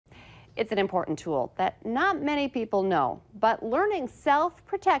It's an important tool that not many people know, but learning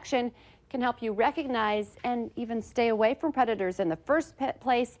self-protection can help you recognize and even stay away from predators in the first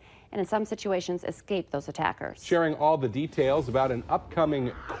place, and in some situations escape those attackers. Sharing all the details about an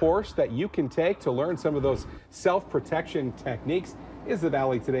upcoming course that you can take to learn some of those self-protection techniques is the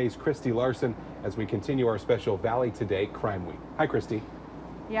Valley Today's Christy Larson as we continue our special Valley Today Crime Week. Hi, Christy.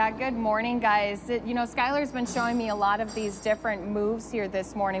 Yeah, good morning, guys. Skylar's been showing me a lot of these different moves here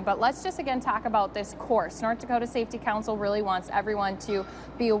this morning, but let's just again talk about this course. North Dakota Safety Council really wants everyone to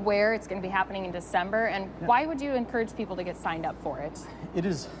be aware it's going to be happening in December, and why would you encourage people to get signed up for it? It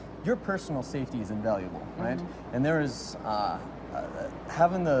is, your personal safety is invaluable, right? And there is,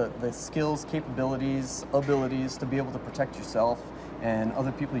 having the skills, capabilities, abilities to be able to protect yourself and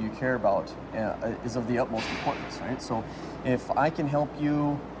other people you care about is of the utmost importance, right? So if I can help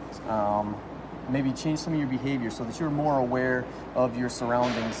you maybe change some of your behavior so that you're more aware of your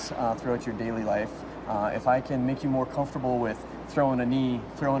surroundings throughout your daily life, if I can make you more comfortable with throwing a knee,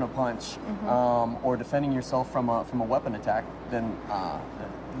 throwing a punch, or defending yourself from a weapon attack, then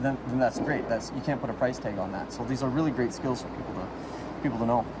that's great. You can't put a price tag on that. So these are really great skills for people to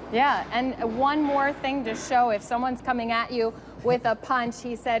know. Yeah, and one more thing to show, if someone's coming at you with a punch,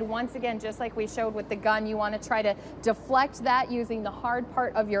 he said, once again, just like we showed with the gun, you want to try to deflect that using the hard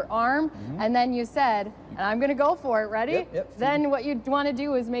part of your arm. And then you said, and I'm going to go for it, ready? Yep. Then what you want to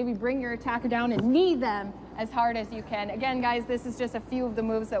do is maybe bring your attacker down and knee them as hard as you can. Again, guys, this is just a few of the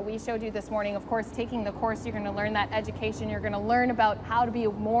moves that we showed you this morning. Of course, taking the course, you're going to learn that education. You're going to learn about how to be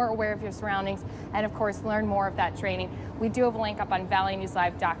more aware of your surroundings and, of course, learn more of that training. We do have a link up on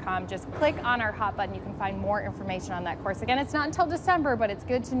valleynewslive.com. Just click on our hot button. You can find more information on that course. Again, it's not until December, but it's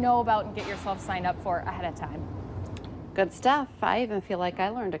good to know about and get yourself signed up for ahead of time. Good stuff. I even feel like I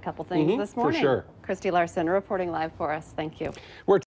learned a couple things this morning. For sure. Christy Larson reporting live for us. Thank you.